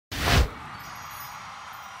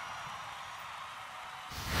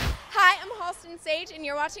Hi, I'm Halston Sage, and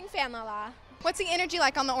you're watching Fan La La. What's the energy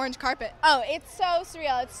like on the orange carpet? Oh, it's so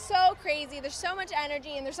surreal. It's so crazy. There's so much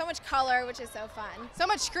energy and there's so much color, which is so fun. So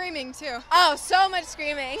much screaming, too. Oh, so much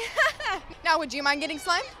screaming. Now, would you mind getting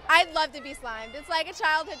slimed? I'd love to be slimed. It's like a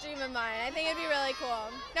childhood dream of mine. I think it'd be really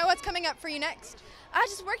cool. Now, what's coming up for you next?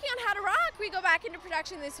 Just working on How to Rock. We go back into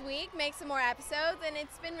production this week, make some more episodes, and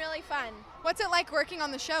it's been really fun. What's it like working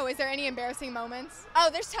on the show? Is there any embarrassing moments? Oh,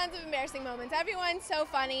 there's tons of embarrassing moments. Everyone's so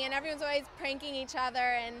funny, and everyone's always pranking each other,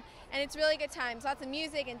 and it's really good times. Lots of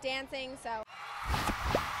music and dancing, so.